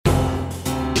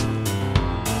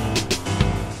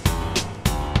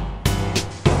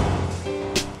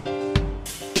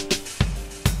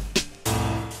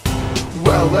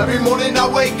Every morning I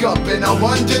wake up and I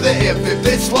wonder the if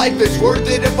this life is worth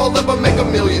it, if I'll ever make a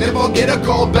million, if I'll get a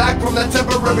call back from that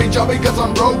temporary job because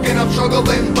I'm broke and I'm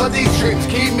struggling. But these dreams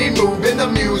keep me moving, the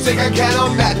music I can't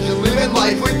imagine living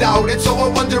life without it. So I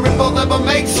wonder if I'll ever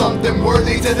make something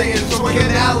worthy to the end, so I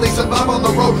can at least survive on the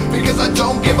road. Because I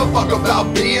don't give a fuck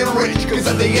about being rich, cause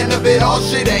at the end of it all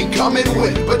shit ain't coming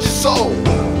with but your soul.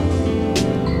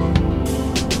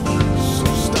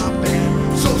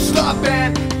 So stop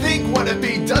and think what if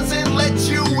he doesn't let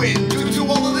you in, due to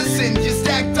all of the sins you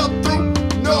stacked up through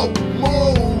no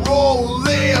moral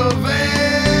living.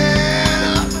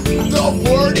 The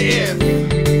word if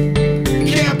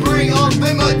can't bring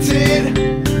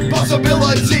unlimited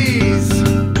possibilities,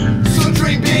 so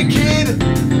dream big, kid.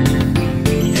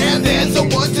 And there's the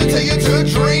ones to tell you to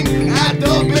dream at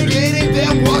the beginning,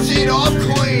 then wash it off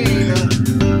clean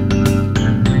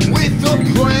with the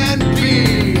plan B.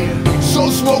 So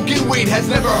smoking weed has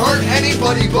never hurt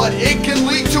anybody, but it can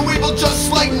lead to evil just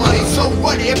like money. So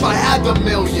what if I had the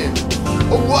million?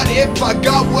 Or what if I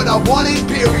got what I wanted,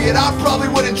 period? I probably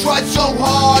wouldn't try so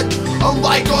hard,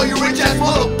 unlike all you rich ass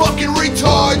motherfucking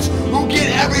retards who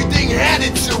get everything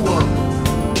handed to them.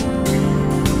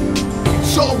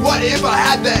 So what if I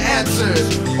had the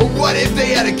answers? Or what if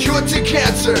they had a cure to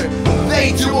cancer?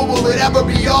 They do, or will it ever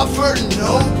be offered?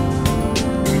 No.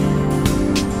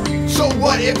 So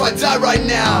what if I die right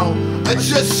now?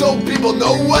 Just so people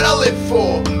know what I live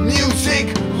for.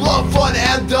 Music, love, fun,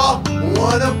 and the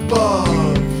one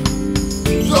above.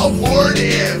 The word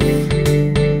if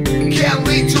can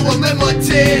lead to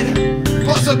unlimited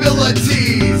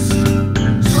possibilities,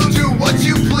 so do what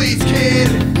you please, kid.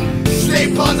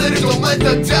 Stay positive, don't let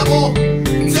the devil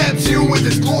tempt you with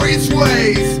his glorious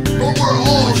ways. But we're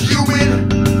all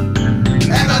human,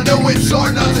 and I know it's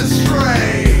hard not to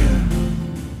stray.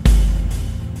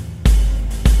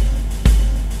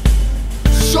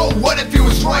 So what if he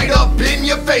was right up in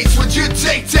your face? Would you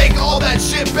take all that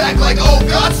shit back like, oh,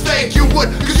 God's fake? You would,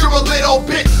 cause you're a little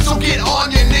bitch. So get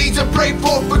on your knees and pray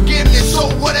for forgiveness. So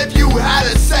what if you had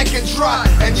a second try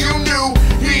and you knew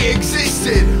he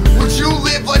existed? Would you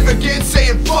live life again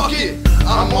saying, fuck it,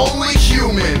 I'm only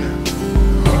human?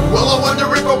 Well, I wonder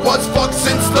if it was fucked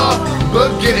since the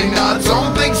beginning. I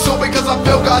don't think so, because I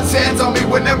feel God's hands on me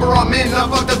whenever I'm in a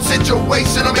fucked up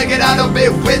situation. I make it out of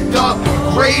it with the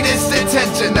greatest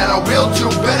intention that I will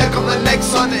do better come the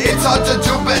next sun. It's hard to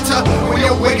do better when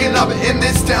you're waking up in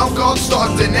this town called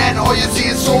Stockton, and all you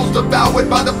see is souls devoured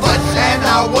by the flesh. And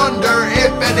I wonder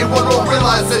if anyone will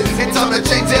realize it. It's time to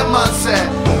change their mindset.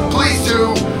 Please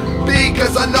do,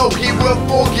 because I know he will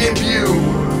forgive you.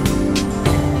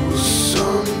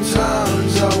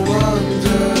 Sometimes I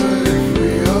wonder if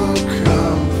we all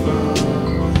come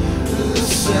from the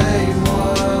same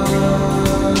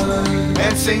one.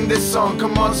 And sing this song,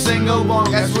 come on, sing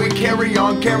along as we carry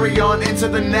on into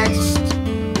the next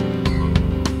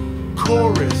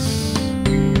chorus.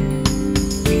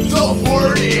 The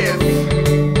word if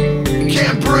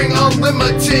can bring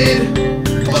unlimited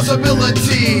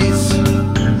possibilities,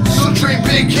 so dream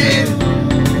big, kid.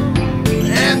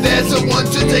 And there's the one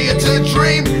to tell you to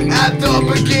dream at the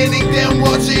beginning, then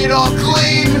watch it all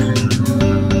clean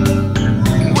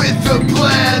with the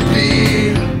plan B.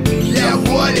 Yeah,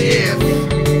 what if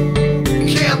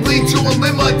can't lead to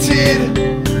unlimited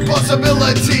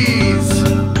possibilities,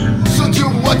 so do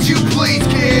what you please,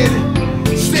 kid.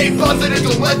 Stay positive,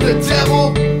 don't let the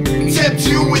devil tempt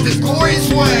you with his glorious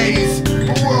ways.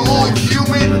 But we're all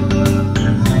human,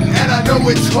 and I know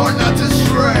it's hard not to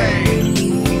stray.